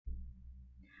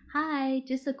Hi,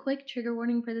 just a quick trigger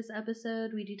warning for this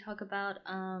episode. We do talk about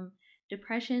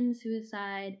depression,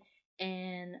 suicide,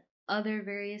 and other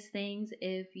various things.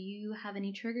 If you have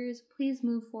any triggers, please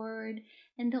move forward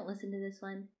and don't listen to this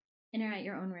one. And are at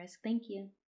your own risk. Thank you.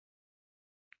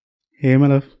 Hey, my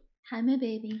love. Hi, my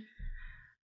baby.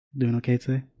 Doing okay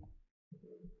today?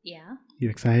 Yeah. You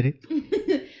excited?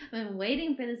 I've been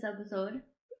waiting for this episode.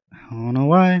 I don't know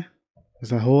why.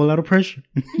 There's a whole lot of pressure.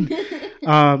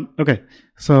 Okay,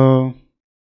 so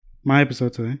my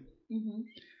episode today,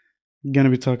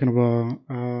 gonna be talking about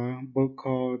a book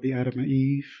called The Adam and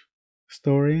Eve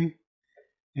Story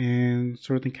and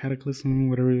certain cataclysm,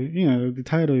 whatever, the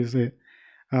title is it.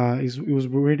 It was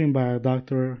written by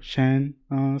Dr. Shan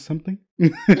something.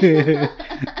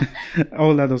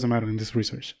 All that doesn't matter in this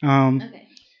research. Okay.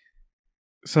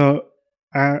 So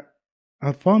I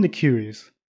found it curious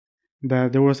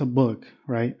that there was a book,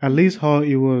 right? At least how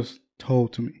it was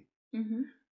told to me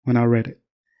when I read it.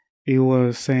 It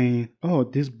was saying, oh,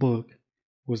 this book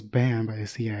was banned by the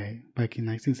CIA back in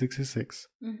 1966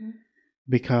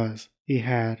 because it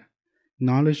had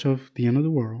knowledge of the end of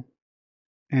the world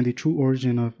and the true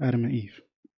origin of Adam and Eve.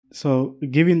 So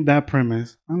given that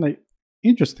premise, I'm like,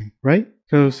 interesting, right?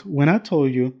 Because when I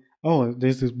told you, oh,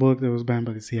 there's this book that was banned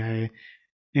by the CIA,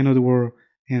 end of the world,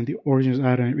 and the origins of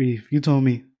Adam and Eve, you told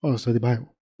me, oh, so the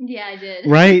Bible. Yeah, I did.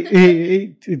 Right?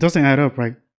 it doesn't add up,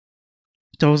 right?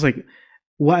 So I was like,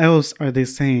 what else are they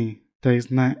saying that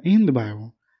is not in the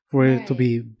Bible for it to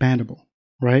be bannable,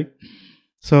 right?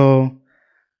 So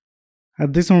I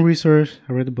did some research,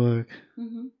 I read the book,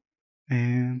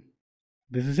 and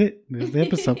this is it. This is the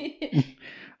episode.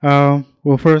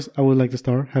 Well, first, I would like to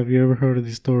start. Have you ever heard of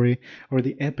the story or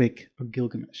the Epic of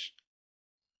Gilgamesh?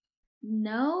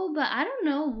 No, but I don't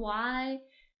know why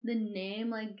the name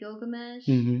like Gilgamesh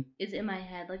is in my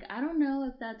head. Like, I don't know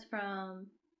if that's from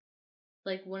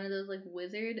like one of those like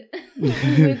wizard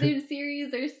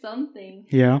series or something.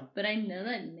 Yeah. But I know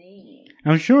that name.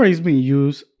 I'm sure it's been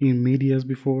used in medias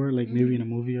before, like maybe in a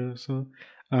movie or so.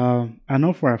 I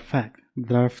know for a fact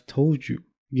that I've told you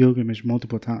Gilgamesh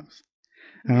multiple times.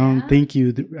 I don't think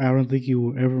you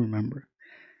will ever remember.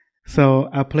 So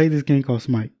I played this game called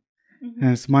Smite,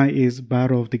 and Smite is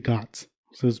Battle of the Gods.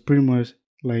 So it's pretty much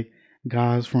like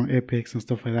gods from epics and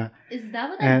stuff like that. Is that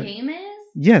what that game is?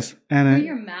 Yes, and where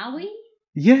you're Maui.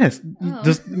 Yes,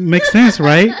 just makes sense,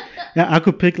 right? Yeah, I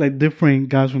could pick like different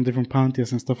gods from different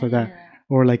pantheons and stuff like that,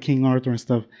 or like King Arthur and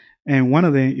stuff. And one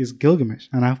of them is Gilgamesh,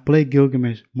 and I've played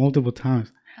Gilgamesh multiple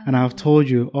times. And I've told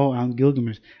you, oh, I'm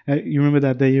Gilgamesh. You remember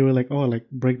that day you were like, oh, like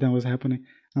breakdown was happening?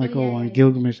 I'm like, I'm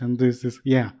Gilgamesh and this.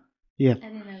 Yeah. I didn't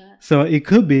know that. So it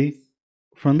could be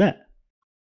from that.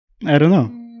 I don't know.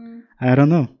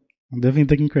 I'm definitely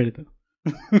taking credit though.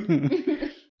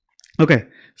 Okay,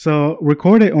 so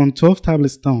recorded on 12 tablet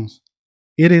stones,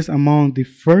 it is among the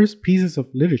first pieces of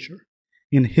literature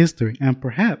in history and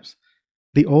perhaps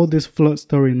the oldest flood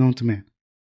story known to man.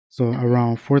 So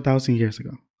around 4,000 years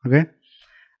ago. Okay?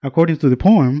 According to the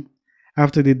poem,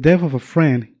 after the death of a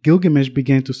friend, Gilgamesh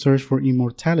began to search for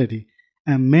immortality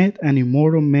and met an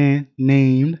immortal man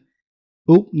named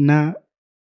Upnapishtim.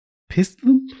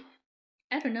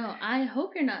 I don't know. I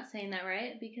hope you're not saying that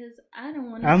right because I don't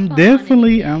want to. I'm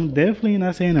definitely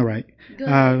not saying it right.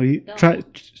 Good. Try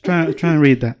and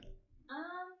read that.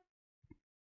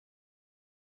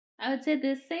 I would say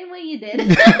the same way you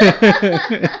did.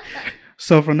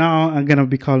 So for now, I'm gonna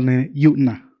be calling it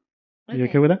Utna. Are you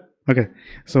okay with that? Okay.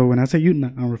 So when I say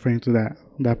Utna, I'm referring to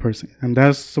that person, and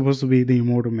that's supposed to be the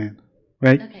immortal man,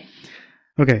 right?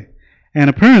 Okay. And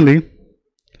apparently,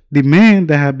 the man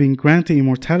that had been granted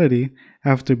immortality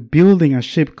after building a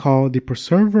ship called the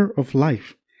Preserver of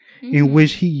Life, in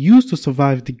which he used to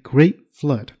survive the Great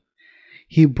Flood.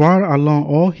 He brought along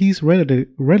all his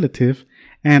relatives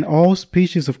and all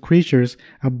species of creatures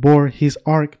aboard his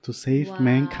ark to save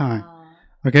mankind.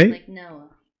 Okay? Like Noah.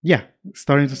 Yeah,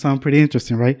 starting to sound pretty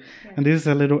interesting, right? Yeah. And this is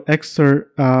a little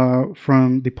excerpt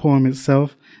from the poem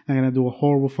itself. I'm going to do a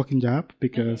horrible fucking job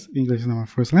because English is not my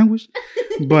first language.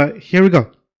 But here we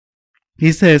go.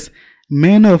 He says,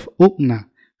 "Men of Upna,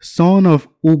 son of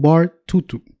Ubar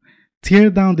Tutu,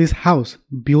 tear down this house,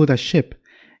 build a ship,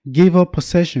 give up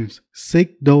possessions,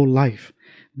 seek thou life,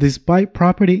 despite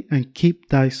property and keep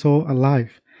thy soul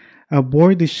alive.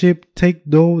 Aboard the ship take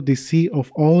thou the sea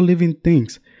of all living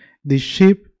things, the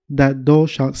ship that thou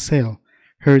shalt sail.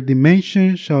 Her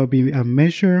dimension shall be a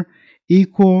measure,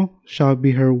 equal shall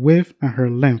be her width and her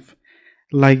length.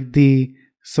 Like the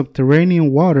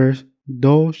subterranean waters,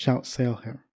 thou shalt sail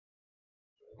her."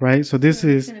 Right? So this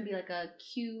is going to be like a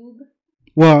cube.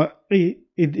 Well,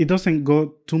 it doesn't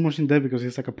go too much in depth because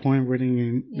it's like a poem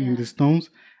written in the stones.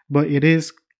 but it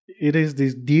is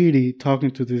this deity talking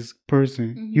to this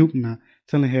person, Yupna,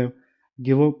 telling him,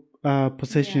 give up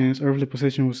possessions, earthly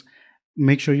possessions.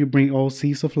 Make sure you bring all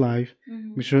seeds of life.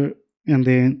 Make sure, and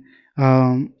then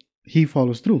he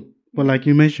follows through. But like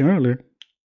you mentioned earlier,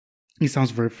 it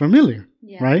sounds very familiar,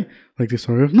 right? Like the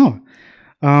story of Noah.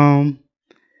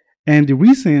 And the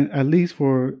reason, at least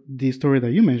for the story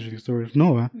that you mentioned, the story of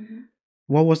Noah,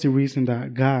 what was the reason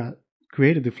that God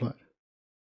created the flood?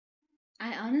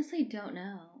 I honestly don't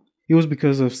know. It was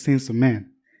because of sins of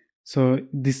man. So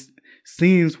this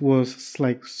sins was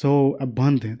like so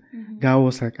abundant. God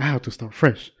was like, I have to start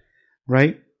fresh,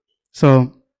 right?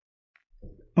 So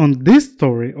on this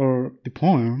story or the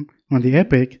poem, on the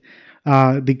epic,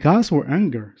 the gods were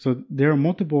angry. So there are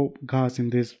multiple gods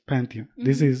in this pantheon.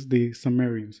 This is the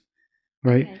Sumerians,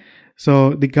 right? Okay.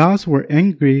 So the gods were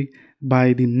angry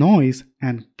by the noise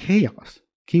and chaos,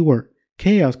 keyword,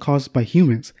 chaos caused by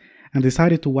humans, and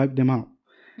decided to wipe them out.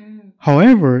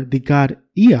 However, the god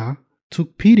Ea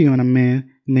took pity on a man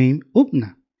named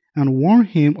Upna and warned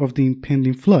him of the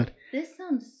impending flood. This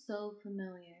sounds so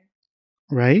familiar.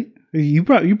 Right? You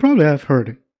probably have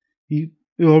heard it.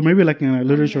 Or maybe like in a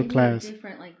literature class. A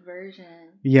different like version.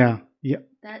 Yeah.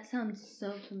 That sounds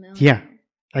so familiar. Yeah.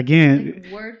 Again,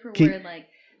 like, word for word, like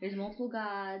there's multiple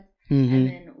gods, and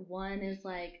then one is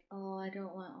like, oh, I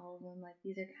don't want all of them. Like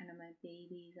these are kind of my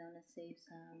babies. I want to save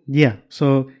some. Yeah.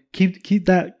 So keep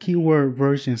that keyword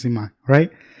versions in mind,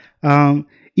 right?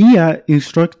 Ea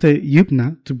instructed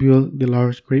Yupna to build the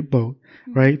large great boat,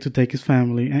 right, to take his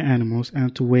family and animals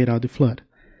and to wait out the flood.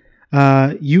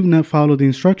 Yupna followed the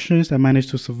instructions and managed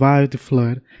to survive the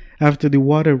flood. After the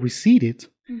water receded,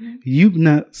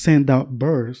 Yupna sent out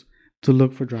birds to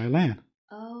look for dry land.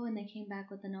 Oh, and they came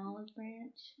back with an olive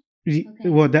branch? Okay.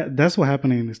 Well, that's what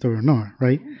happened in the story of Noah,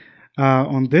 right?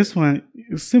 On this one,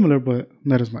 it's similar, but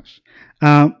not as much.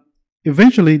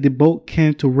 Eventually, the boat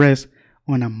came to rest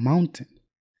on a mountain,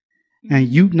 and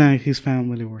Yupna and his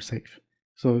family were safe.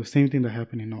 So, same thing that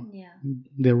happened in Noah. Yeah.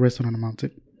 They rested on a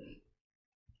mountain.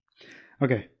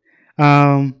 Okay.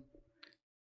 The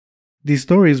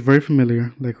story is very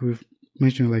familiar, like we've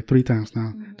mentioned like 3 times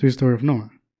now, to the story of Noah,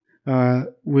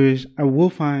 which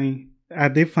I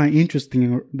did find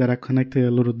interesting that I connected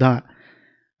a little dot,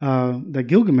 that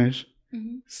Gilgamesh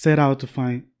set out to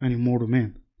find an immortal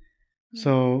man.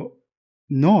 So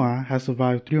Noah has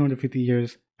survived 350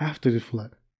 years after the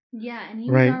flood. Yeah, and he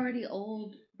was already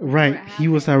old. Right, he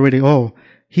was already old.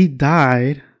 He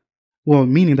died, well,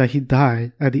 meaning that he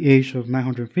died at the age of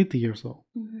 950 years old.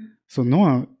 So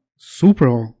Noah, super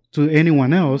old. To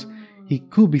anyone else, he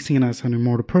could be seen as an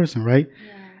immortal person, right?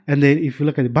 Yeah. And then if you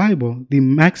look at the Bible, the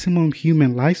maximum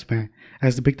human lifespan,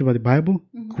 as depicted by the Bible,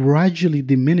 gradually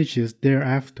diminishes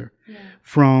thereafter,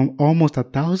 from almost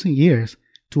 1,000 years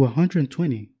to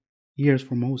 120 years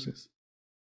for Moses.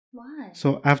 Why?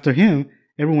 So after him,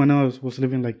 everyone else was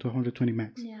living like to 120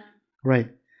 max. Yeah. Right.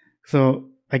 So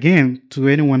again, to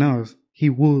anyone else, he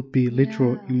would be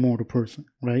literal immortal person,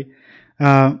 right?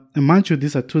 And mind you,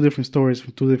 these are 2 different stories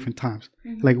from 2 different times,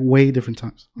 like way different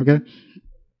times. Okay.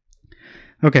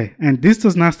 Okay, and this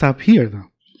does not stop here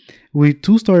though. With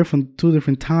 2 stories from 2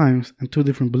 different times and 2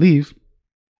 different beliefs,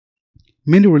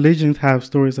 many religions have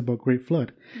stories about great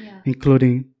flood,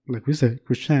 including, like we said,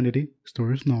 Christianity,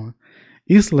 story of Noah.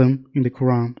 Islam in the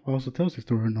Quran also tells the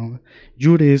story of Noah.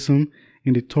 Judaism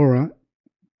in the Torah,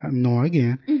 Noah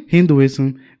again.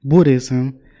 Hinduism,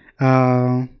 Buddhism,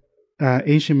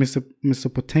 ancient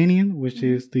Mesopotamian, which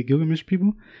is the Gilgamesh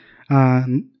people.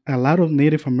 A lot of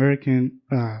Native American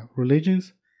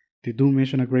religions, they do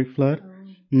mention a great flood.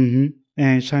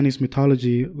 And Chinese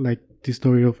mythology, like the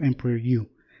story of Emperor Yu.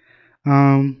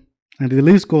 And the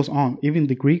list goes on. Even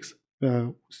the Greeks,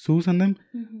 Zeus and them,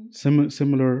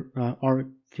 similar ark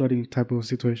flooding type of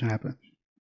situation happened.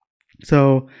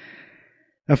 So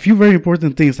a few very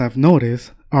important things I've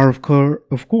noticed are, of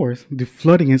course, the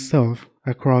flooding itself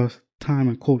across time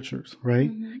and cultures,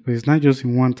 right? But it's not just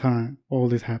in one time all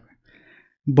this happened.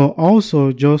 But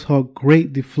also just how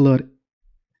great the flood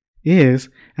is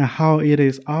and how it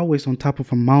is always on top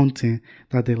of a mountain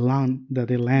that they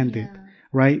landed,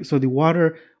 right? So the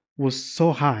water was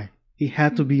so high, it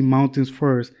had to be mountains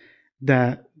first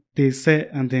that they set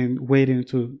and then waited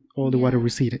until all the water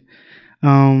receded.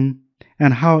 And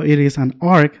how it is an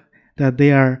ark that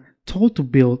they are told to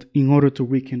build in order to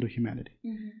rekindle humanity.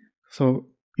 So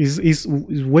it's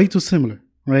way too similar,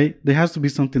 right? There has to be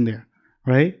something there,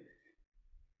 right?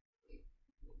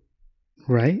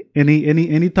 Right?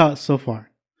 Any thoughts so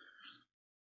far?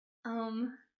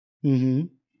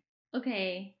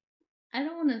 Okay. I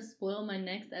don't want to spoil my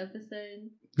next episode,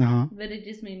 but it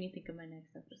just made me think of my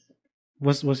next episode.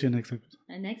 What's your next episode?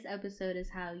 The next episode is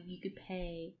how you could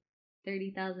pay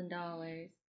 $30,000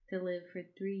 to live for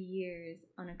 3 years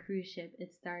on a cruise ship.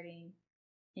 It's starting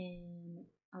in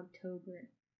October.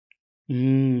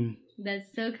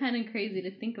 That's so kind of crazy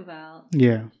to think about.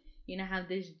 Yeah. Have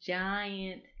this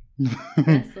giant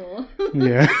vessel.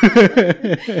 Yeah.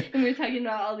 And we're talking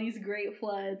about all these great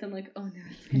floods. I'm like, oh no,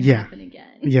 it's going to happen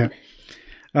again.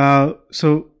 Yeah.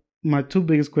 So my two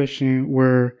biggest questions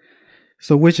were,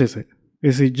 so which is it?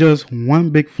 Is it just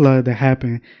one big flood that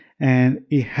happened and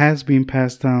it has been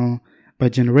passed down by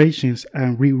generations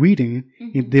and rereading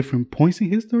in different points in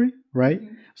history, right?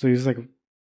 So it's like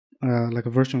a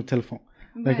version of telephone.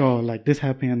 Like, oh, like this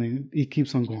happened and then it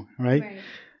keeps on going, right?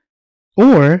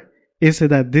 Or is it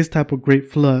that this type of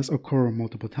great floods occur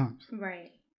multiple times? Right.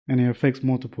 And it affects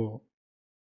multiple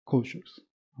cultures,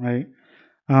 right?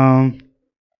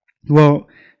 Well,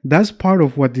 that's part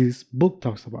of what this book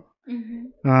talks about.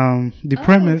 The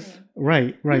premise,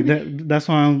 right. That's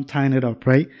why I'm tying it up,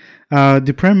 right?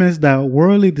 The premise that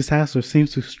worldly disaster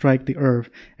seems to strike the earth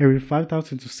every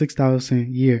 5,000 to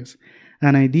 6,000 years.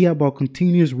 An idea about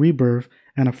continuous rebirth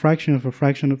and a fraction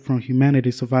from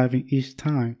humanity surviving each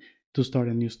time to start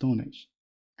a new Stone Age.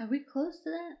 Are we close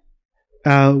to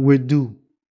that? We're due.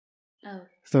 Oh.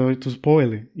 So to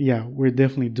spoil it, yeah, we're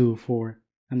definitely due for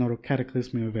another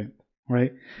cataclysmic event,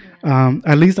 right? Yeah.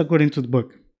 At least according to the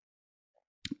book.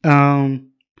 And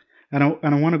I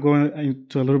want to go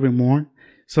into a little bit more.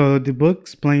 So the book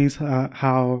explains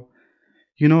how,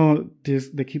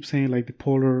 they keep saying like the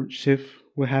polar shift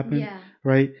will happen,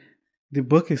 right? The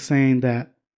book is saying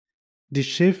that the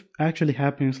shift actually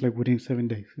happens like within 7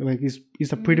 days. Like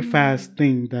it's a pretty fast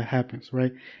thing that happens,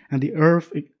 right? And the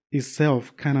Earth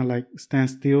itself kind of like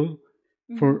stands still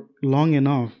for long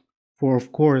enough for,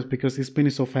 of course, because it's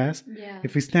spinning so fast. Yeah.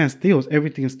 If it stands still,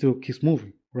 everything still keeps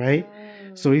moving, right?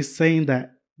 Oh. So he's saying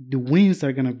that the winds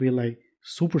are gonna be like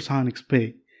supersonic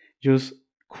speed, just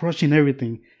crushing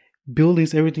everything.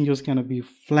 Buildings, everything just gonna be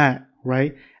flat,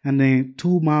 right? And then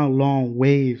 2-mile long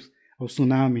waves of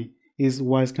tsunami is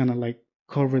what's kind of like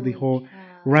cover the whole,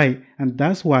 right? And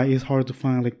that's why it's hard to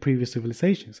find like previous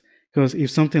civilizations, because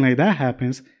if something like that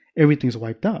happens, everything's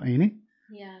wiped out, ain't it?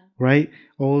 Yeah. Right?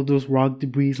 All those rock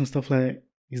debris and stuff like that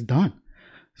is done.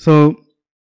 So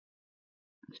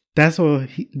that's what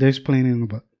they're explaining in the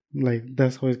book. Like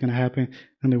that's how it's gonna happen,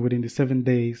 and then within the 7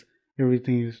 days,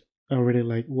 everything is already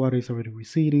like water is already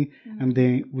receding, and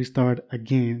then we start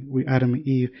again with Adam and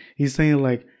Eve. He's saying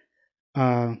like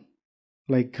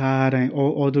God and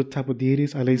all other type of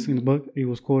deities, at least in the book, it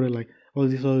was quoted like all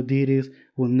these other deities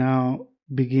will now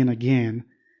begin again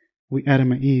with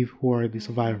Adam and Eve, who are the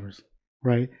survivors,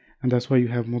 right? And that's why you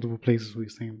have multiple places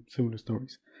with similar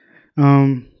stories.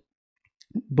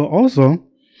 But also,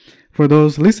 for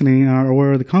those listening or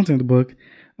aware of the content of the book,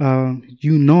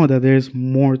 you know that there's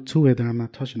more to it that I'm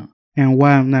not touching on. And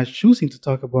why I'm not choosing to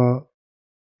talk about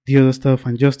the other stuff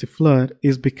and just the flood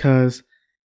is because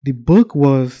the book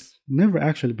was never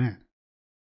actually banned.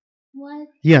 What?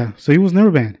 Yeah, so it was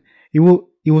never banned. It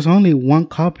was only one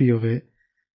copy of it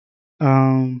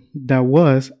that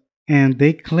was, and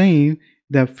they claim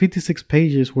that 56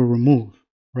 pages were removed,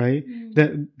 right?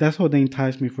 That's what they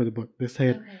enticed me for the book. They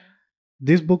said,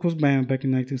 this book was banned back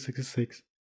in 1966.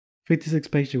 56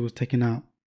 pages was taken out.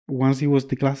 Once it was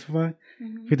declassified,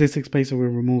 56 pages were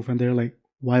removed, and they're like,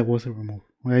 why was it removed,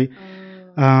 right?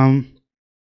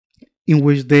 In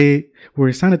which they were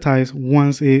sanitized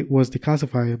once it was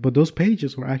declassified, but those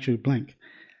pages were actually blank.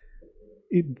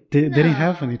 They didn't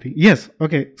have anything. Yes,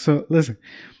 okay, so listen.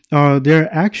 There are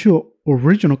actual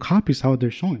original copies out there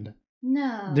showing that.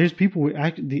 No. There's people with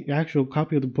the actual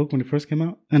copy of the book when it first came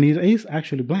out, and it is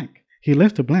actually blank. He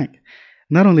left it blank.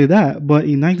 Not only that, but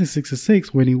in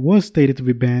 1966, when it was stated to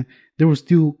be banned, there were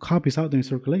still copies out there in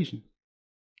circulation.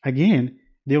 Again,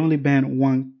 they only banned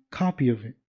one copy of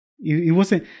it. It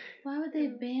wasn't. Why would they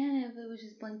ban it if it was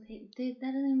just blank paper?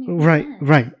 That doesn't make sense.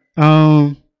 Right.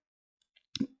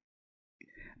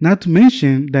 Not to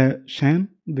mention that Shan,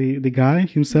 the guy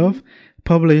himself,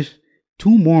 published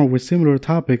 2 more with similar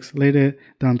topics later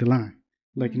down the line,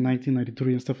 like in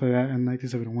 1993 and stuff like that, and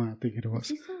 1971, I think it was. Is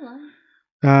he still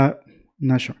alive?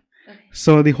 Not sure. Okay.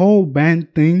 So the whole ban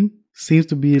thing seems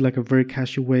to be like a very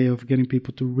casual way of getting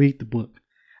people to read the book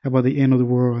about the end of the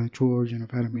world and the true origin of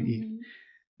Adam and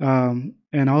Eve.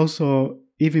 And also,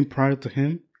 even prior to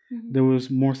him, there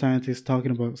was more scientists talking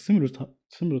about similar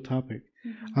topic.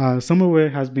 Some of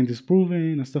it has been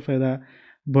disproven and stuff like that.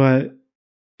 But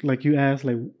like you asked,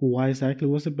 like why exactly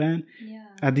was it banned? Yeah.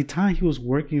 At the time, he was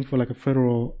working for like a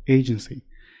federal agency,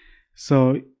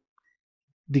 so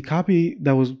the copy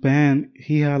that was banned,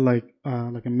 he had like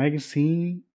a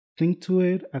magazine thing to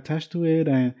it attached to it,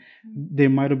 and there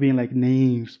might have been like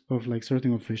names of like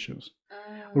certain officials.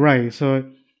 Right.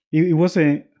 So it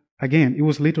wasn't, again, it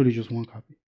was literally just one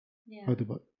copy of the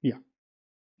book. Yeah.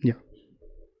 Yeah.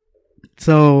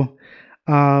 So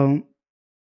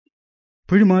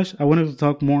pretty much I wanted to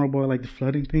talk more about like the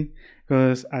flooding thing,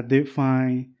 because I did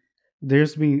find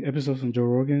there's been episodes on Joe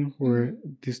Rogan where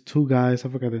these two guys, I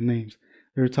forgot their names,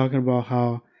 they were talking about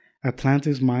how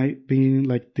Atlantis might be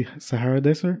like the Sahara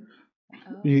Desert.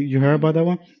 You heard about that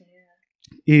one?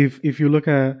 If you look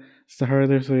at Sahara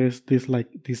Desert, is this like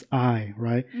this eye,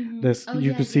 right? That's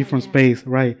you can see from space,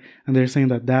 right? And they're saying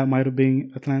that that might have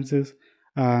been Atlantis.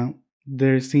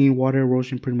 They're seeing water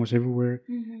erosion pretty much everywhere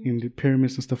in the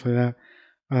pyramids and stuff like that.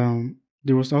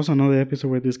 There was also another episode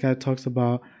where this guy talks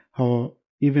about how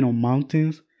even on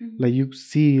mountains, like you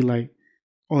see like,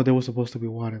 oh, there was supposed to be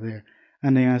water there.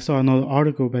 And then I saw another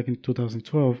article back in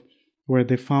 2012 where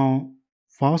they found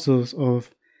fossils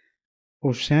of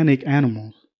oceanic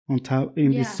animals on top in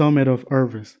the summit of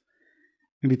Everest,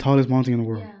 in the tallest mountain in the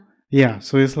world. Yeah,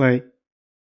 so it's like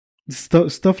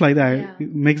stuff like that.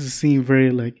 It makes it seem very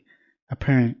like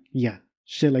apparent. Yeah,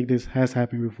 shit like this has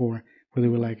happened before, whether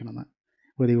we like it or not.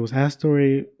 Whether it was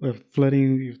asteroid or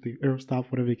flooding, if the Earth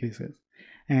stopped, whatever the case is.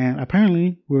 And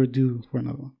apparently, we're due for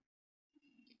another one.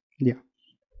 Yeah.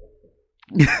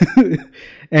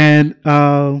 And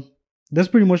that's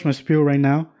pretty much my spiel right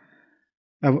now,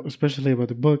 especially about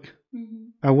the book.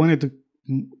 I wanted to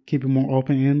keep it more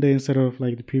open-ended instead of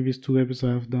like the previous 2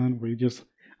 episodes I've done where you just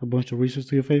a bunch of research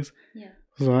to your face.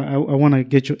 So I want to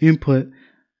get your input.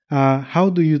 How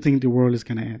do you think the world is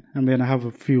going to end? And then I have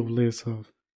a few lists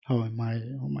of how it might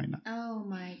or might not. Oh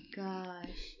my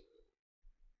gosh.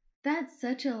 That's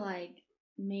such a like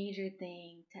major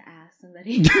thing to ask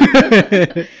somebody.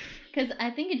 Because I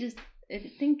think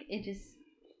it just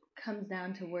comes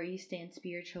down to where you stand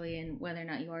spiritually and whether or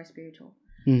not you are spiritual.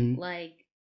 Like,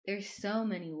 there's so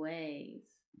many ways.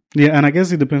 Yeah, and I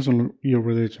guess it depends on your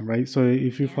religion, right? So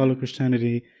if you follow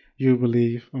Christianity, you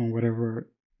believe on whatever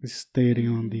is stating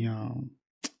on the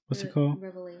what's it called?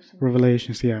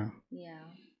 Revelations, yeah.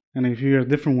 And if you're a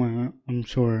different one, I'm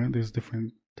sure there's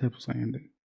different types of ending.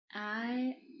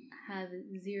 I have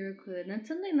zero clue. And that's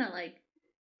something that like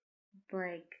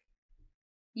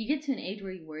you get to an age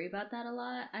where you worry about that a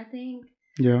lot, I think.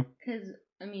 Yeah. Because,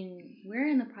 I mean, we're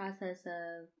in the process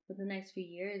of, for the next few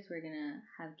years, we're going to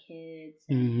have kids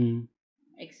and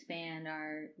expand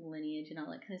our lineage and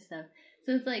all that kind of stuff.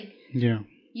 So it's like,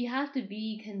 you have to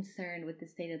be concerned with the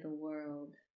state of the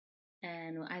world.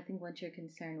 And I think once you're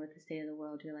concerned with the state of the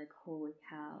world, you're like, holy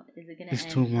cow, is it going to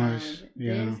end too from much. this?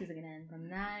 Is it going to end from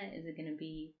that? Is it going to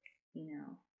be,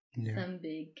 some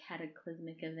big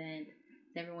cataclysmic event?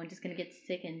 Is everyone just going to get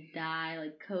sick and die,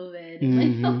 like COVID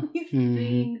and like all these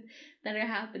things that are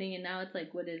happening? And now it's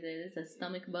like, what is it? It's a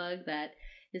stomach bug that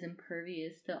is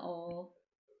impervious to all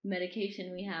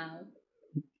medication we have.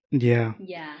 Yeah.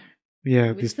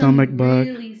 Which the stomach bug.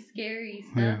 Really scary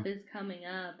stuff is coming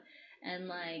up. And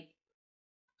like,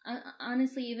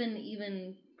 honestly,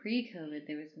 even pre-COVID,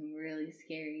 there was some really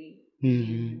scary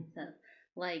issues and stuff.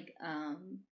 Like,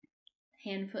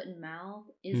 hand, foot, and mouth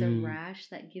is a rash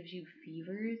that gives you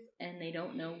fevers, and they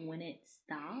don't know when it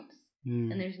stops.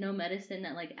 And there's no medicine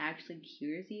that like actually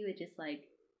cures you. It just like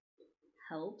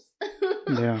helps.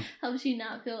 Helps you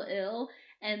not feel ill.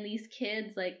 And these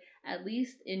kids, like, at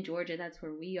least in Georgia, that's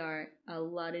where we are, a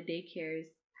lot of daycares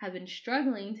have been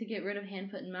struggling to get rid of hand,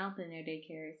 foot, and mouth in their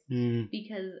daycares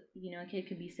because, a kid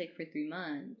could be sick for 3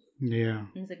 months. And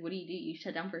it's like, what do? You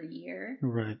shut down for a year?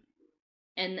 Right.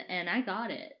 And I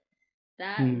got it.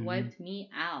 That wiped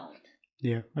me out.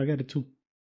 Yeah, I got it too.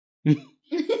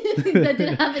 That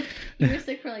didn't happen. You were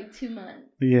sick for like 2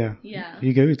 months. Yeah.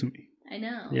 You gave it to me. I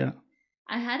know. Yeah.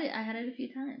 I had it a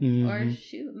few times. Or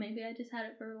shoot, maybe I just had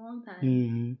it for a long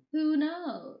time. Who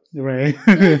knows? Right.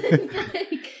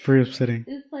 Like, very upsetting.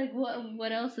 It's like,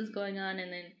 what else is going on?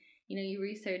 And then, you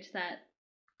research that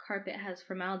carpet has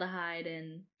formaldehyde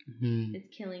and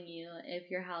it's killing you if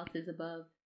your house is above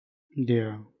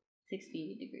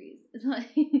 60 degrees. It's like,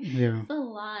 it's a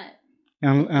lot.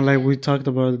 And like we talked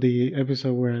about the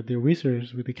episode where the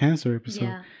research with the cancer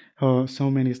episode, how so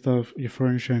many stuff, your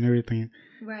furniture and everything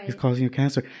is causing you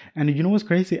cancer. And you know what's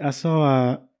crazy? I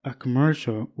saw a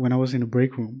commercial when I was in the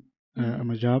break room at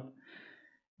my job.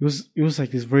 It was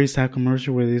like this very sad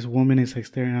commercial where this woman is like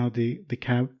staring out the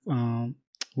cab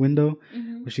window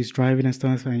where she's driving and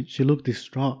stuff, and she looked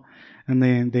distraught. And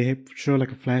then they show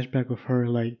like a flashback of her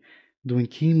like doing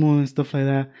chemo and stuff like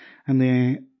that. And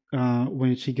then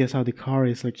when she gets out of the car,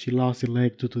 it's like she lost a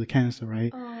leg due to the cancer,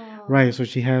 right? Oh. Right. So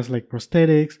she has like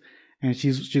prosthetics, and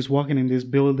she's walking in this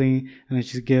building, and then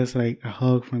she gets like a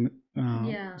hug from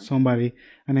somebody,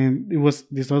 and then it was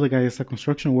this other guy is a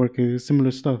construction worker,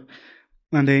 similar stuff.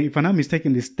 And then, if I'm not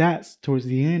mistaken, the stats towards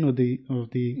the end of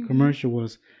the commercial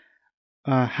was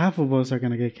half of us are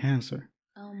gonna get cancer.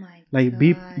 Oh my like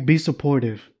God. be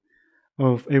supportive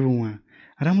of everyone.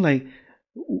 And I'm like,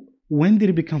 when did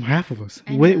it become half of us?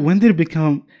 When did it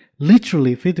become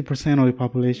literally 50% of the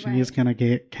population is gonna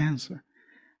get cancer?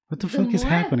 What the fuck is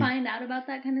happening? The more I find out about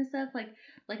that kind of stuff, like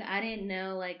I didn't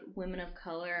know like women of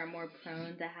color are more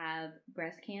prone to have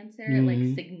breast cancer,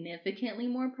 like significantly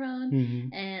more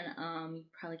prone. And you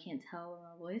probably can't tell by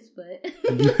my voice, but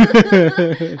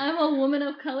I'm a woman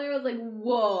of color. I was like,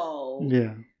 whoa.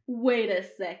 Yeah. Wait a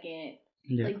second.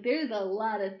 Yeah. Like there's a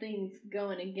lot of things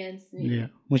going against me. Yeah.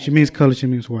 When she means color, she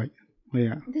means white.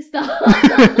 Yeah.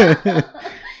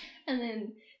 And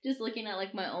then just looking at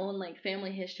like my own like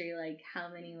family history, like how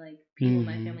many like people in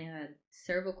my family have had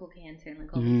cervical cancer and like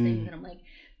all these things, and I'm like,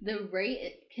 the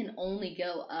rate can only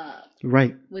go up.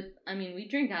 Right. We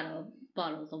drink out of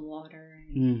bottles of water,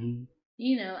 and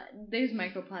you know, there's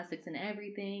microplastics in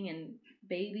everything, and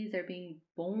babies are being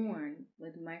born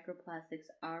with microplastics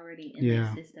already in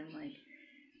their system. Like,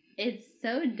 it's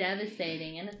so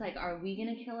devastating, and it's like, are we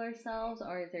gonna kill ourselves,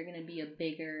 or is there gonna be a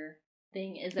bigger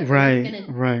thing? Is it really going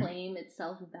to claim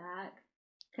itself back?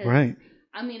 Right.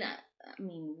 I mean,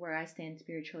 where I stand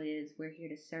spiritually is we're here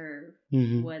to serve,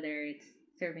 whether it's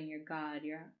serving your God,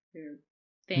 your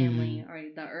family, or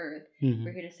the earth.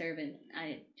 We're here to serve, and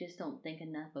I just don't think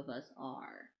enough of us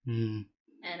are. And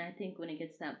I think when it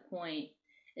gets to that point,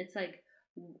 it's like,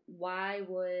 why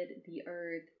would the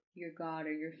earth, your God,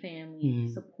 or your family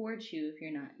support you if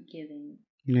you're not giving?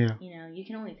 Yeah. You know, you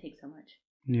can only take so much.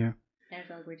 Yeah. And I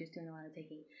feel like we're just doing a lot of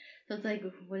taking. So it's like,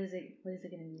 what is it going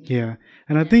to mean? Yeah.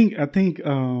 And I think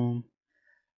an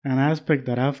aspect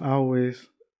that I've always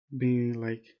been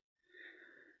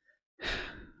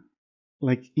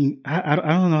I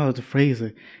don't know how to phrase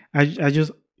it. I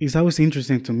just, it's always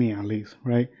interesting to me, at least,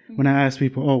 right? When I ask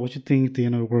people, oh, what you think the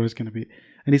end of the world is going to be?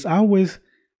 And it's always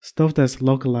stuff that's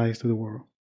localized to the world,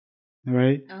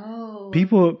 right? Oh.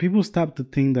 People stop to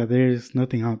think that there is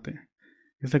nothing out there.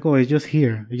 It's like, oh, it's just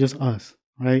here. It's just us,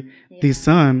 right? Yeah. The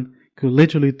sun could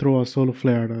literally throw a solar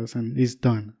flare at us and it's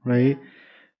done, right? Yeah.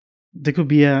 There could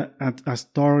be a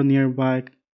star nearby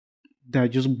that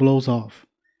just blows off.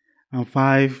 And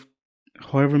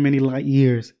however many light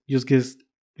years, just gets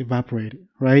evaporated,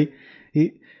 right?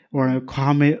 Or a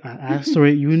comet, an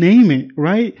asteroid, you name it,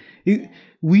 right?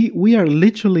 We are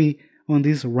literally on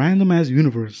this random-ass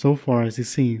universe so far as it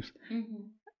seems.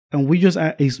 And we just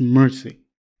at its mercy.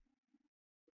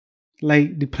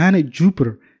 Like the planet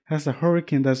Jupiter has a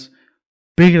hurricane that's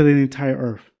bigger than the entire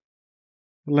Earth.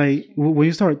 Like when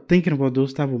you start thinking about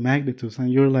those type of magnitudes,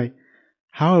 and you're like,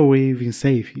 how are we even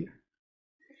safe here?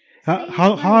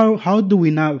 How do we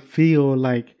not feel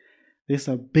like there's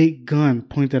a big gun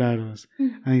pointed at us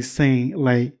and it's saying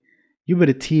like, you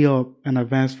better tee up and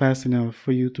advance fast enough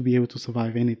for you to be able to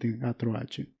survive anything I throw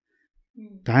at you.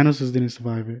 Dinosaurs didn't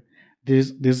survive it.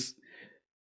 There's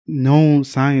known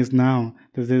science now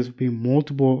that there's been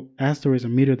multiple asteroids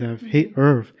and meteors that have hit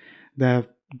Earth that have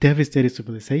devastated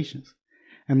civilizations.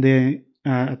 And then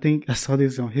I think I saw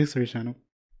this on History Channel.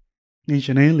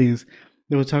 Ancient Aliens,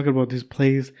 they were talking about this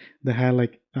place that had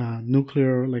like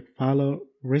nuclear like fallout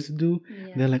residue.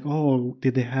 Yeah. They're like, oh,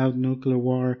 did they have nuclear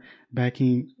war back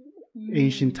in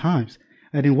ancient times?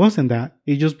 And it wasn't that.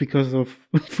 It's just because of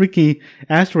freaking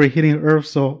asteroid hitting Earth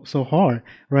so hard,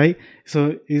 right?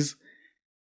 So it's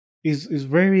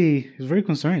very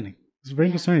concerning. It's very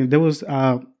concerning. There was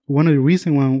one of the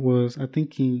recent one was, I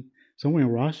think, somewhere in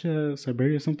Russia,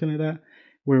 Siberia, something like that,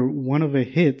 where one of it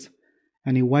hit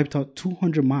and it wiped out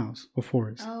 200 miles of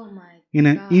forest. Oh my God. In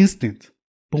an instant.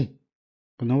 Boom.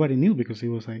 But nobody knew because it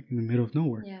was like in the middle of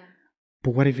nowhere. Yeah.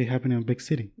 But what if it happened in a big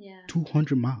city? Yeah.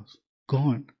 200 miles.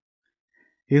 Gone.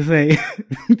 It's like,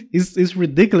 it's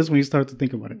ridiculous when you start to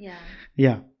think about it. Yeah.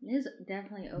 Yeah. It is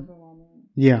definitely overwhelming.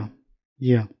 Yeah.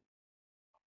 Yeah.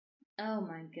 Oh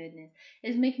my goodness.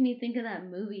 It's making me think of that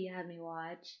movie you had me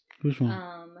watch. Which one?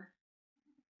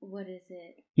 What is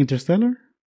it? Interstellar?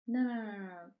 No.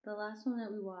 The last one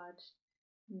that we watched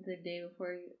the day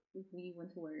before we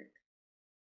went to work.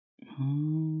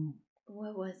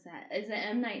 What was that? It's an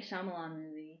M. Night Shyamalan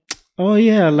movie. Oh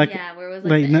yeah, where it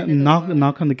was like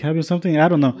knock on the cabin or something. I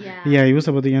don't know. Yeah, it was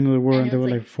about the end of the world, and there were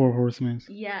like 4 horsemen.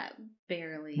 Yeah,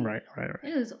 barely. Right.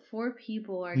 It was 4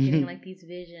 people are getting like these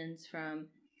visions from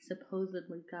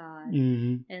supposedly God,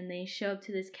 Mm-hmm. and they show up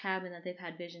to this cabin that they've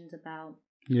had visions about.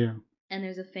 Yeah. And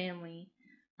there's a family,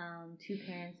 2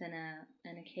 parents and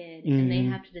a kid, Mm-hmm. and they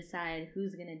have to decide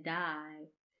who's gonna die,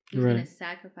 who's Right. gonna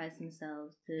sacrifice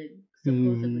themselves to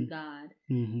supposedly God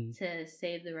Mm-hmm. to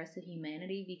save the rest of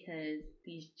humanity because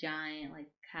these giant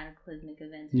like cataclysmic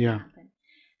events Yeah. happen.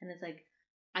 And it's like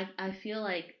I feel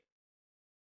like,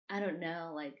 I don't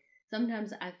know, like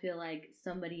sometimes I feel like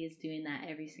somebody is doing that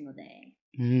every single day.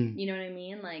 Mm-hmm. You know what I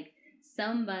mean? Like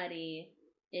somebody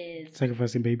is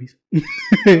Sacrificing babies. oh,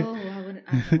 I don't want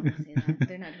to say that.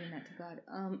 They're not doing that to God.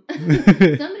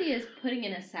 Somebody is putting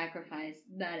in a sacrifice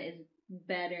that is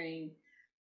bettering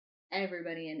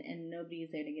everybody, and nobody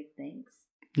is there to give thanks.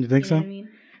 You think You know so? what I mean?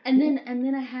 And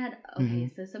then I had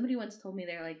so somebody once told me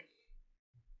they were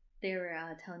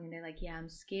telling me, they're like, yeah, I'm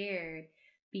scared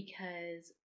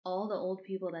because all the old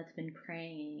people that's been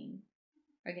praying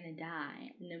are gonna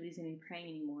die, and nobody's gonna be praying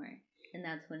anymore, and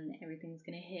that's when everything's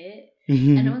gonna hit.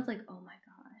 Mm-hmm. And I was like, oh my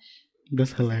gosh,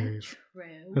 That's hilarious. Is that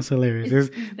true? That's hilarious. Is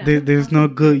that There's no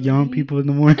good young possibility? people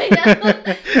no more. I know.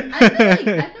 I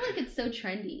feel like it's so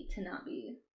trendy to not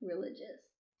be religious.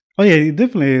 Oh yeah, it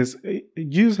definitely is.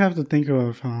 You just have to think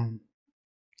of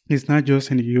it's not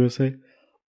just in the USA,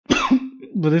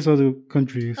 but there's other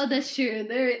countries. Oh, that's true.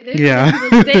 There's Yeah.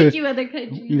 thank you, other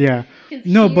countries. Yeah. 'Cause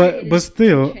No, here but it is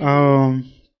still,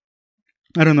 trendy.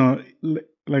 I don't know.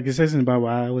 Like it says in the Bible,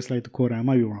 I always like to quote it. I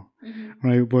might be wrong,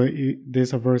 right? But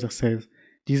there's a verse that says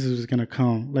Jesus is gonna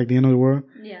come, like the end of the world.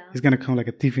 Yeah. He's gonna come like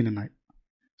a thief in the night.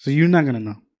 So you're not gonna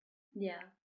know. Yeah.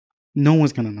 No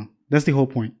one's gonna know. That's the whole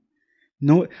point.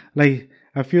 No, like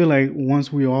I feel like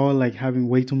once we all like having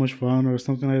way too much fun or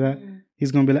something like that,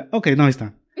 he's gonna be like, okay, no, it's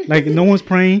time. Like no one's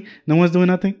praying, no one's doing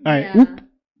nothing. All right, Yeah. whoop,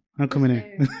 I'm coming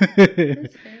in. That's fair.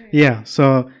 Yeah.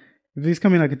 So if he's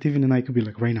coming like a thief in the night, it could be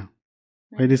like right now,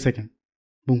 right this second,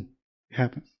 boom, it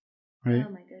happens, right? Oh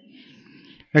my goodness.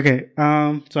 Okay.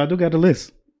 So I do got a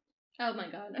list. Oh my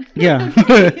god. Yeah,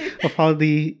 of how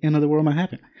the end of the world might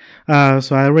happen.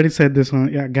 So I already said this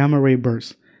one. Yeah, gamma ray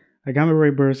burst. A gamma ray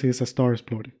burst is a star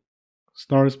exploding.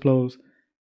 Star explodes,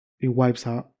 it wipes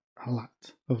out a lot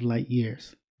of light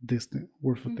years distant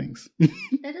worth of things.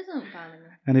 That doesn't bother me.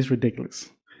 And it's ridiculous.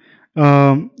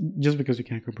 Just because you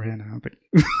can't comprehend it, I don't think.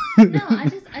 No, I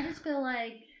just feel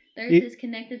like the Earth is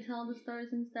connected to all the stars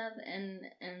and stuff, and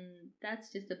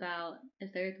that's just about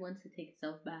if the Earth wants to take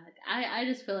itself back. I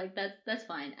just feel like that's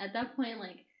fine at that point.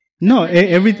 Like no,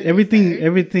 everything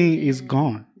everything is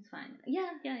gone. It's fine. Yeah.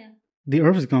 The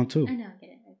Earth is gone too. I know, I get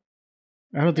it.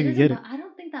 I don't think you get it. I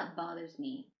don't think that bothers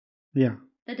me. Yeah.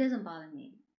 That doesn't bother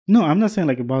me. No, I'm not saying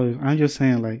like it bothers. I'm just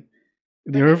saying like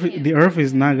the Earth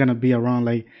is not gonna be around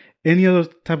like any other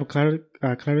type of cloud,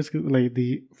 like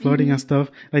the flooding and stuff.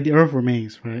 Like the Earth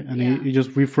remains, right? And it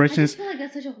just refreshes. I just feel like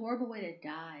that's such a horrible way to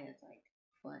die. It's like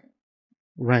what?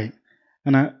 Right,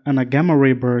 and a gamma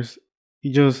ray burst,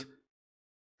 it just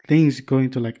things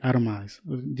going to like atomize.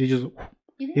 They just.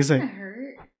 You think it's it's like gonna hurt?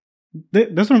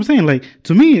 That's what I'm saying. Like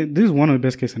to me, this is one of the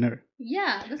best case scenario.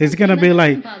 Yeah, it's gonna be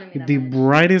like the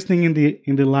brightest thing in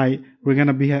the light. We're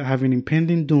gonna be having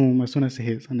impending doom as soon as it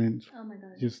hits, and then oh my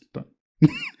god, just done.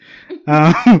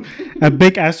 A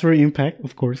big asteroid impact,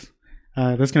 of course.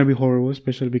 That's gonna be horrible,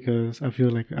 especially because I feel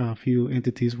like a few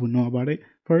entities will know about it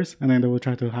first, and then they will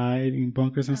try to hide in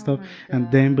bunkers and stuff,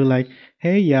 and then be like,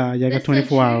 "Hey, yeah, I got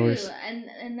 24 hours."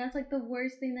 And that's like the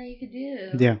worst thing that you could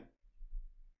do. Yeah.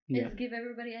 Is give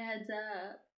everybody a heads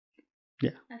up.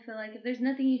 Yeah. I feel like if there's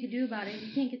nothing you can do about it, if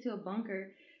you can't get to a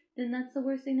bunker, then that's the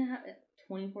worst thing to happen.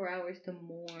 24 hours to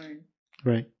mourn.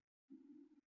 Right.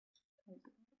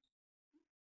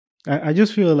 I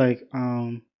just feel like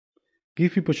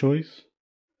give people choice.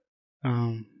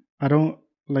 I don't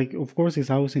like. Of course, it's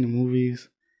always in the movies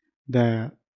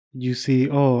that you see.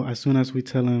 Oh, as soon as we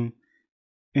tell them,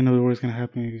 in other words, gonna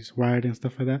happen is riot and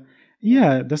stuff like that.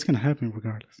 Yeah, that's gonna happen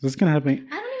regardless. That's gonna happen.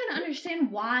 I don't even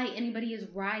understand why anybody is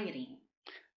rioting.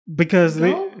 Because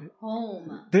go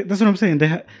home. That's what I'm saying.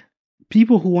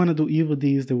 People who want to do evil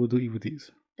deeds, they will do evil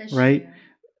deeds. That's right? True.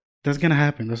 That's gonna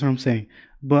happen. That's what I'm saying.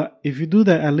 But if you do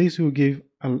that, at least you will give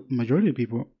a majority of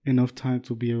people enough time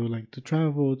to be able like to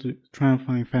travel, to try and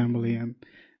find family, and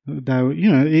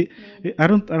that I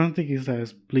don't think it's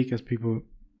as bleak as people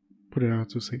put it out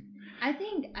to say. I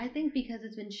think because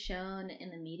it's been shown in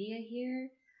the media here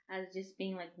as just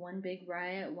being like one big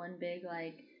riot, one big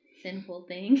like sinful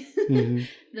thing,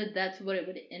 that's what it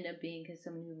would end up being. Because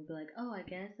some people would be like, oh, I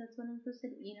guess that's what I'm supposed to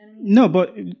do. You know what I mean? No,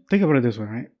 but think about it this way,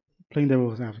 right? Playing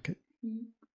devil's advocate.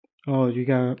 Oh, you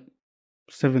got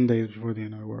 7 days before the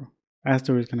end of the world.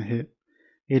 Asteroid is gonna hit.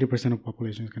 80% of the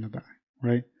population is gonna die,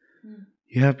 right?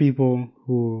 You have people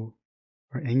who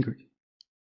are angry.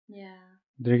 Yeah.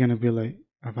 They're gonna be like,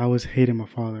 I've always hated my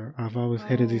father. I've always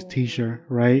hated this teacher,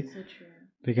 right? So true.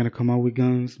 They're gonna come out with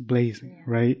guns blazing, Yeah.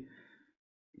 right?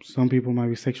 Some people might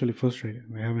be sexually frustrated.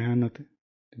 They haven't had nothing.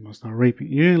 They must start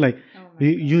raping. You know, like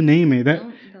you name it. That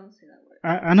don't say that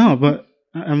word. I know, but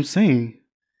I'm saying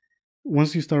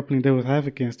once you start playing devil's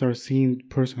advocate and start seeing the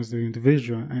person as the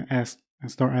individual and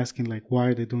start asking like why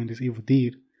are they doing this evil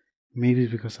deed, maybe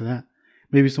it's because of that.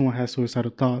 Maybe someone has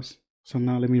suicidal thoughts. So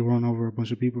now let me run over a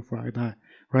bunch of people before I die,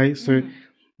 right? So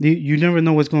you never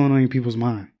know what's going on in people's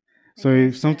mind. So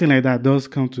if something like that does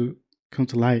come to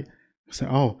light, say,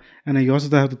 oh, and then you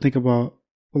also have to think about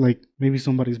like maybe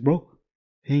somebody's broke.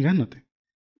 He ain't got nothing.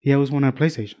 He always wanted a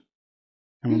PlayStation.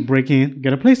 I'm gonna break in,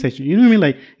 get a PlayStation. You know what I mean?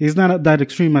 Like it's not that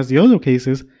extreme as the other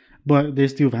cases, but they're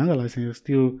still vandalizing, they're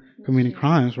still committing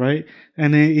crimes, right?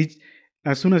 And then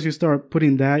as soon as you start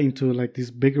putting that into like this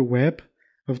bigger web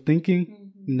of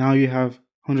thinking, now you have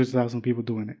hundreds of thousands of people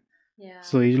doing it. Yeah.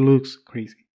 So it looks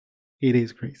crazy. It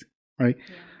is crazy, right?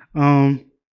 Yeah.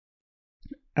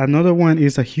 Another one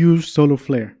is a huge solar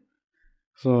flare.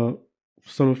 So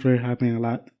solar flare happening a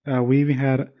lot. We even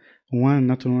had one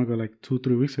not too long ago, like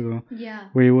 2-3 weeks ago,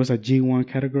 where it was a G1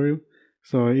 category.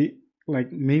 So it,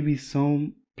 like maybe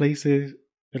some places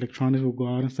electronics will go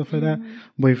out and stuff like that.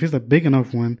 But if it's a big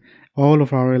enough one, all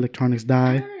of our electronics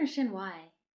die. I don't understand why.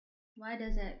 Why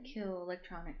does it kill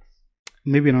electronics?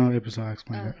 Maybe another episode I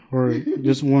explain that. Or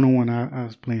just one-on-one I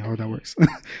explain how that works.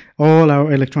 All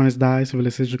our electronics die,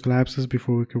 civilization collapses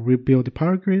before we can rebuild the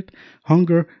power grid.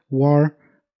 Hunger, war,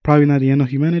 probably not the end of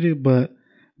humanity, but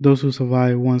those who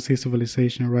survive won't see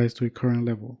civilization rise to a current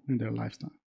level in their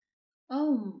lifetime.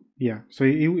 Oh. Yeah, so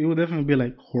it would definitely be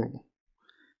like horrible.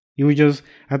 It would just,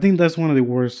 I think that's one of the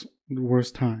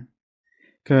worst time.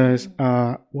 Because,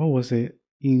 what was it?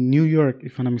 In New York,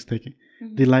 if I'm not mistaken,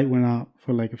 the light went out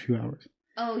for like a few hours.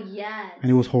 Oh, yes. And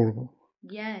it was horrible.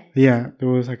 Yes. Yeah, there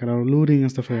was like a lot of looting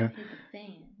and stuff like that.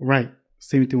 Right.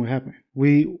 Same thing would happen.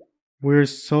 We're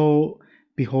so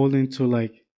beholden to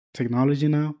like technology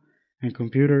now and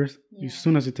computers. Yeah. As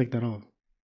soon as you take that off,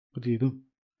 what do?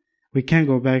 We can't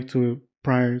go back to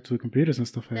prior to computers and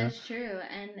stuff like that. That's true.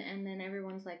 And then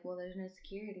everyone's like, well, there's no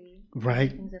security.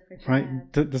 Right.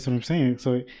 Right. That's what I'm saying.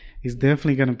 So it's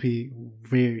definitely going to be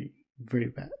very, very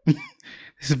bad.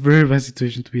 It's a very bad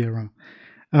situation to be around.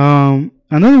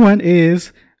 Another one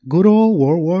is good old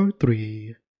World War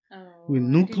III with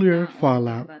nuclear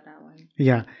fallout. About that one.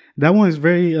 Yeah, that one is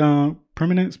very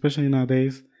permanent, especially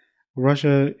nowadays.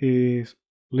 Russia is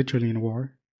literally in a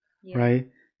war, right?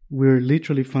 We're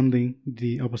literally funding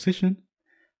the opposition.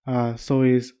 So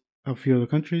is a few other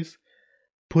countries.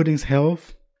 Putin's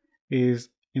health is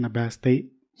in a bad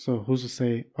state. So who's to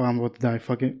say, oh, I'm about to die,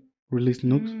 fuck it, release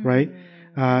nukes, right?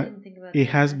 It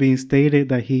has been stated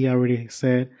that he already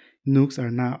said nukes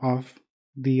are not off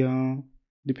the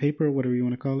paper, whatever you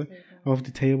want to call it, off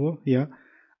the table. Yeah.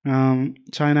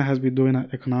 China has been doing an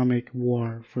economic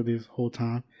war for this whole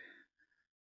time,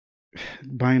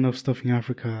 buying up stuff in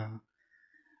Africa,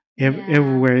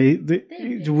 everywhere.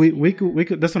 We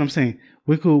could. That's what I'm saying.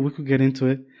 We could get into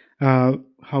it.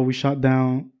 How we shot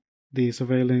down the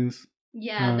surveillance.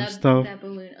 Yeah, that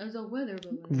balloon. It was a weather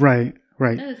balloon.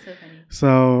 Right. That was so funny.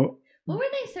 So what were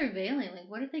they surveilling? Like,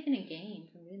 what are they going to gain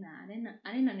from doing that?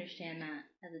 I didn't understand that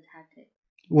as a tactic.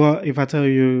 Well, if I tell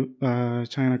you,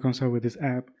 China comes out with this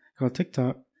app called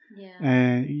TikTok,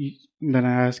 and then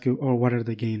I ask you, oh, what are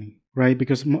they gaining, right?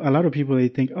 Because a lot of people, they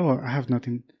think, oh, I have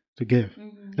nothing to give,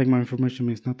 like my information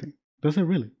means nothing. Does it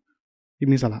really? It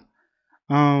means a lot.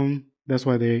 That's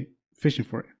why they're fishing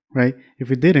for it, right?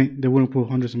 If it didn't, they wouldn't put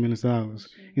hundreds of millions of dollars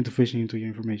into fishing into your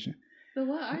information. But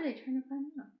what are they trying to find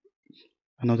out?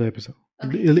 Another episode.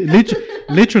 Okay.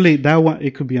 Literally, that one,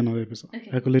 it could be another episode.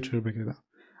 Okay. I could literally break it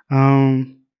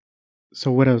down.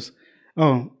 So what else?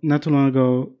 Oh, not too long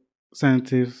ago,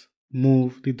 scientists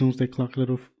moved the doomsday clock a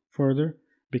little further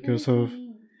because of...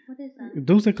 What is that?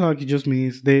 Doomsday clock, it just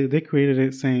means they created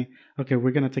it saying, okay,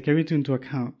 we're going to take everything into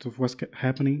account of what's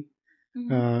happening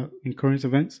in current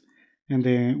events, and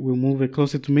then we'll move it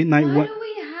closer to midnight. Why do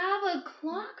we have a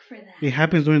clock for that? It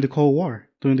happens during the Cold War.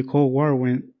 During the Cold War,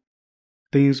 when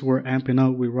things were amping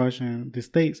up with Russia and the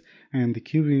States and the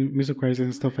Cuban Missile Crisis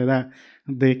and stuff like that,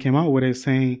 they came out with it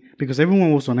saying, because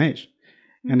everyone was on edge.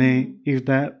 And then if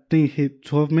that thing hit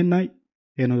 12 midnight,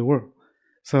 end of the world.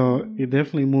 So it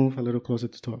definitely moved a little closer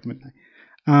to 12 midnight.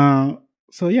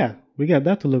 So yeah, we got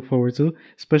that to look forward to,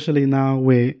 especially now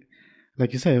with,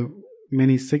 like you said,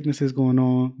 many sicknesses going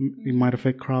on. It might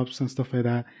affect crops and stuff like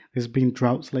that. There's been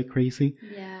droughts like crazy.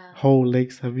 Yeah. Whole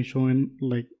lakes have been showing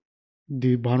like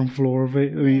the bottom floor of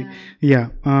it. I mean, yeah.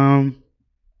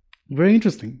 Very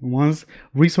interesting. Once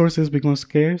resources become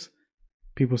scarce,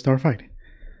 people start fighting.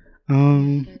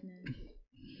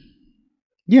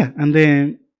 Yeah, and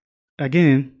then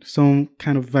again, some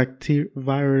kind of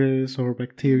virus or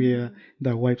bacteria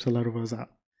that wipes a lot of us out.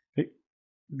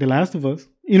 The Last of Us,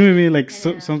 you know what I mean? Like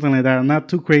something like that. Not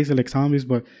too crazy like zombies,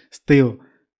 but still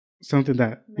something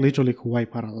that literally could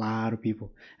wipe out a lot of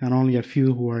people, and only a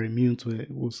few who are immune to it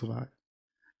will survive,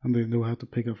 and then they'll have to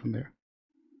pick up from there.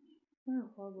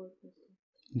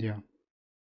 Yeah,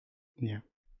 yeah,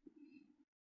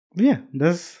 yeah.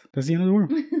 That's the end of the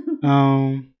world.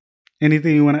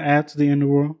 Anything you want to add to the end of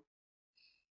the world?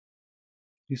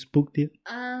 You spooked it.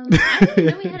 I didn't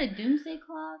know we had a doomsday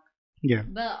clock. Yeah.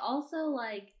 But also,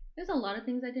 like, there's a lot of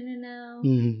things I didn't know.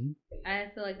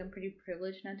 I feel like I'm pretty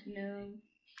privileged not to know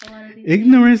a lot of these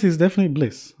Ignorance things. Is definitely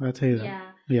bliss. I'll tell you that.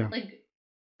 Yeah. Yeah. Like,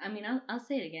 I mean, I'll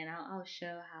say it again. I'll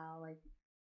show how, like,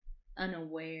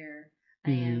 unaware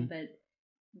I am. But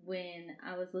when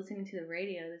I was listening to the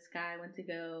radio, this guy went to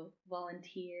go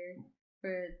volunteer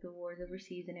for the wars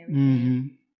overseas and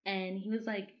everything. And he was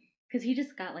like, because he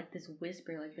just got, like, this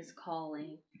whisper, like, this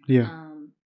calling. Yeah.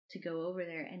 To go over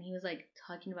there, and he was like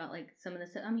talking about like some of the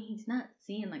stuff. I mean, he's not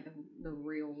seeing like the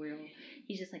real.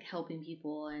 He's just like helping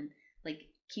people and like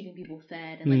keeping people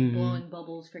fed and like blowing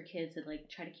bubbles for kids and like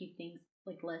try to keep things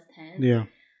like less tense. Yeah.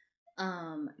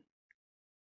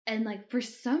 And like for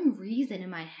some reason in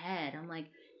my head, I'm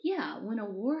like, yeah, when a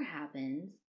war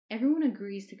happens, everyone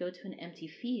agrees to go to an empty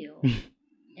field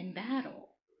and battle.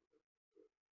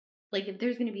 Like if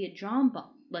there's gonna be a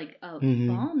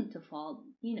bomb to fall,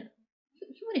 you know.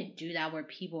 You wouldn't do that where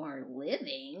people are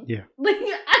living. Yeah. Like,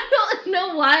 I don't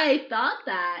know why I thought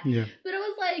that. Yeah. But I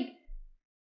was like,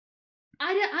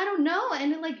 I don't know.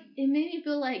 And it, like, it made me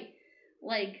feel like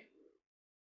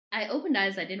I opened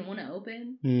eyes I didn't want to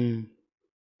open.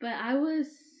 But I was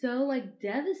so, like,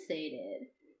 devastated.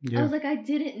 Yeah. I was like, I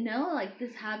didn't know, like,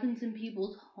 this happens in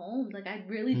people's homes. Like, I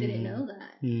really didn't know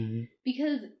that.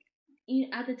 Because you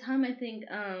know, at the time, I think,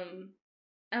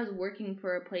 I was working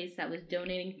for a place that was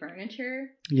donating furniture.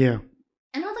 Yeah.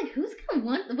 And I was like, who's going to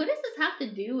want... What does this have to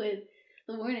do with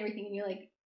the war and everything? And you're like,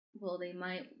 well, they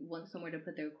might want somewhere to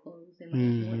put their clothes. They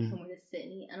might want somewhere to sit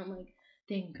and eat. And I'm like,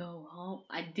 then go home.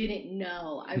 I didn't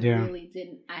know. I really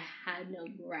didn't. I had no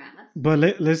grasp. But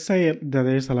let's say that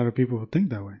there's a lot of people who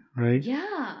think that way, right?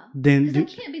 Yeah. Then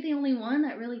because I can't be the only one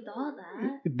that really thought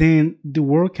that. Then the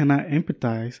world cannot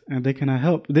empathize and they cannot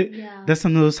help. That's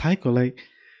another cycle. Like,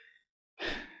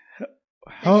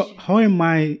 how am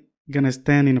I gonna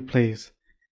stand in a place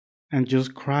and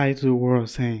just cry to the world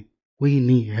saying we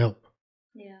need help?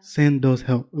 Yeah. Send those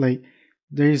help. Like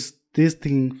there's this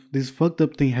fucked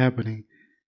up thing happening.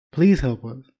 Please help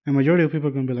us. And majority of people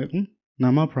are gonna be like,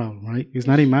 not my problem, right? It's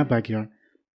not in my backyard.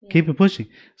 Yeah. Keep it pushing.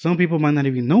 Some people might not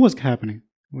even know what's happening.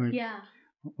 Like, yeah.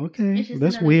 Okay,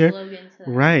 that's weird.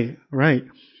 Right.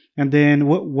 And then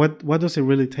what does it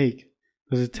really take?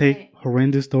 Does it take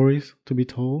horrendous stories to be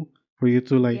told? For you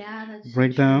to like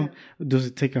break down? Does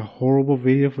it take a horrible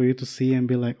video for you to see and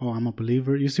be like, oh, I'm a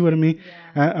believer? You see what I mean?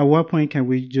 Yeah. At what point can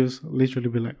we just literally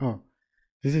be like, oh,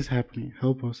 this is happening,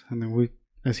 help us? And then we,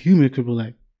 as humans, could be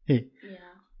like, hey,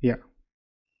 yeah.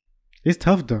 It's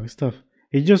tough though. It's tough.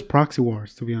 It's just proxy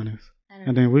wars, to be honest.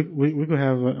 And then we could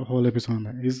have a whole episode on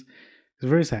that. It's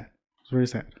very sad. It's very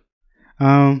sad.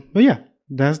 But yeah,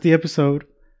 that's the episode.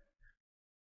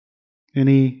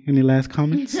 Any last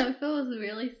comments? I feel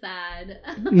really sad.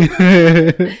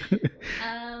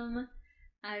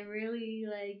 I really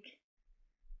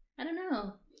I don't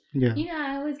know. Yeah. You know,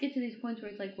 I always get to these points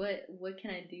where it's like, what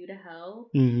can I do to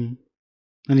help? And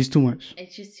it's too much.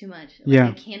 It's just too much. Like,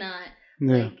 I cannot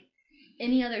like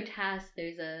any other task.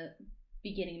 There's a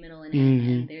beginning, middle, and end,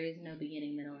 and there is no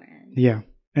beginning, middle, or end. Yeah,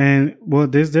 and well,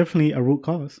 there's definitely a root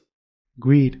cause: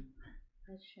 greed.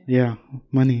 That's true. Yeah,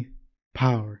 money,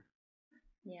 power.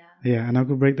 Yeah, and I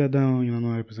could break that down in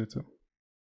another episode too.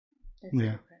 That's so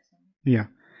depressing. Yeah.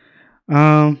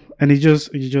 And it's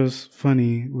just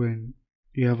funny when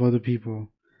you have other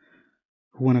people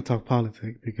who want to talk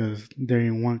politics because they're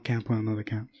in one camp or another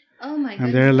camp. Oh my god.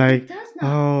 And they're like,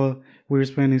 oh, we're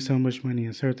spending so much money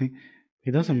on certain.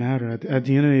 It doesn't matter. At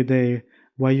the end of the day,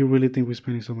 why you really think we're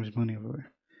spending so much money over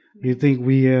there? You think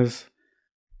we as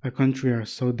a country are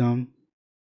so dumb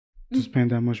to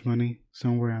spend that much money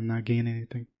somewhere and not gain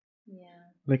anything? Yeah.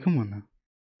 Like, come on now.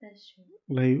 That's true.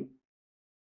 Like,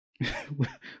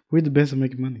 we're the best at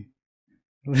making money.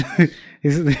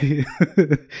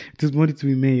 There's money to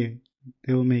be made.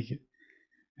 They will make it.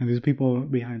 And there's people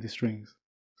behind the strings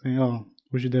saying, oh,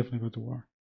 we should definitely go to war.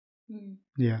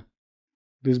 Yeah.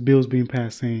 this bill's being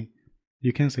passed saying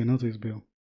you can't say no to this bill.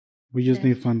 We just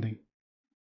need funding.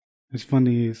 This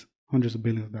funding is hundreds of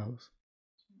billions of dollars.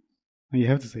 And you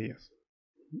have to say yes.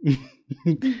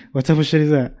 What type of shit is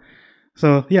that?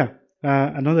 So, yeah.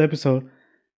 Another episode.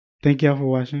 Thank y'all for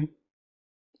watching.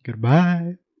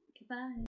 Goodbye. Goodbye.